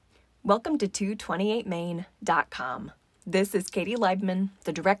Welcome to 228main.com. This is Katie Leibman,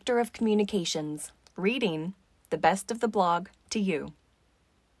 the Director of Communications, reading the best of the blog to you.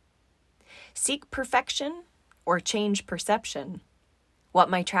 Seek perfection or change perception? What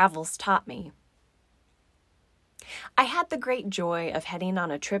my travels taught me. I had the great joy of heading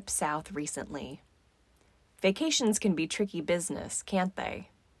on a trip south recently. Vacations can be tricky business, can't they?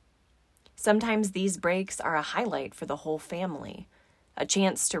 Sometimes these breaks are a highlight for the whole family, a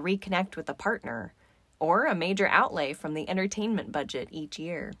chance to reconnect with a partner, or a major outlay from the entertainment budget each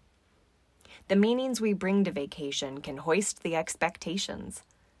year. The meanings we bring to vacation can hoist the expectations.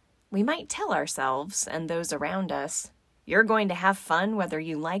 We might tell ourselves and those around us, you're going to have fun whether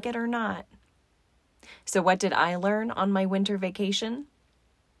you like it or not. So what did I learn on my winter vacation?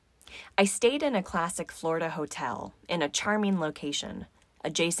 I stayed in a classic Florida hotel in a charming location,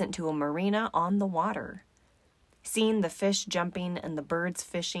 adjacent to a marina on the water. Seeing the fish jumping and the birds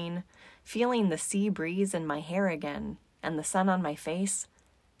fishing, feeling the sea breeze in my hair again and the sun on my face,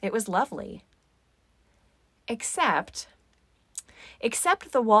 it was lovely. Except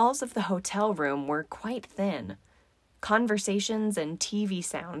the walls of the hotel room were quite thin. Conversations and TV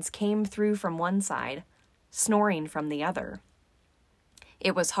sounds came through from one side, snoring from the other.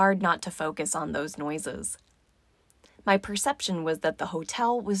 It was hard not to focus on those noises. My perception was that the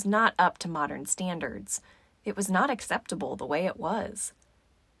hotel was not up to modern standards. It was not acceptable the way it was.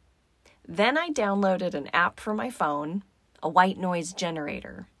 Then I downloaded an app for my phone, a white noise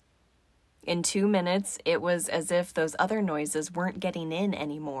generator. In 2 minutes, it was as if those other noises weren't getting in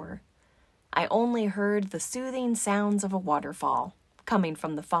anymore. I only heard the soothing sounds of a waterfall coming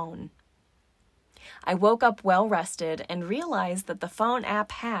from the phone. I woke up well rested and realized that the phone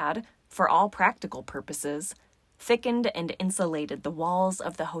app had, for all practical purposes, thickened and insulated the walls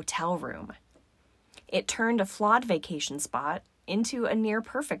of the hotel room. It turned a flawed vacation spot into a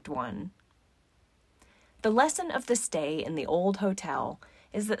near-perfect one. The lesson of the stay in the old hotel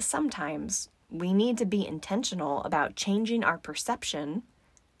is that sometimes we need to be intentional about changing our perception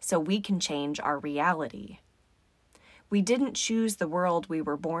so we can change our reality. We didn't choose the world we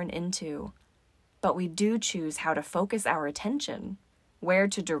were born into, but we do choose how to focus our attention, where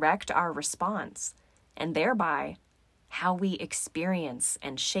to direct our response, and thereby how we experience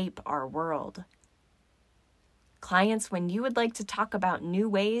and shape our world. Clients, when you would like to talk about new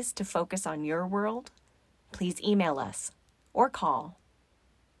ways to focus on your world, please email us or call.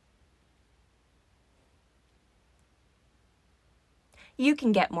 You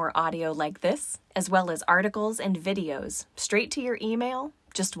can get more audio like this, as well as articles and videos, straight to your email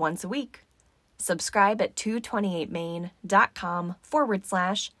just once a week. Subscribe at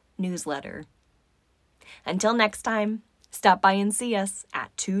 228main.com/newsletter. Until next time, stop by and see us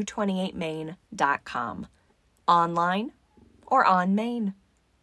at 228main.com. Online or on Main.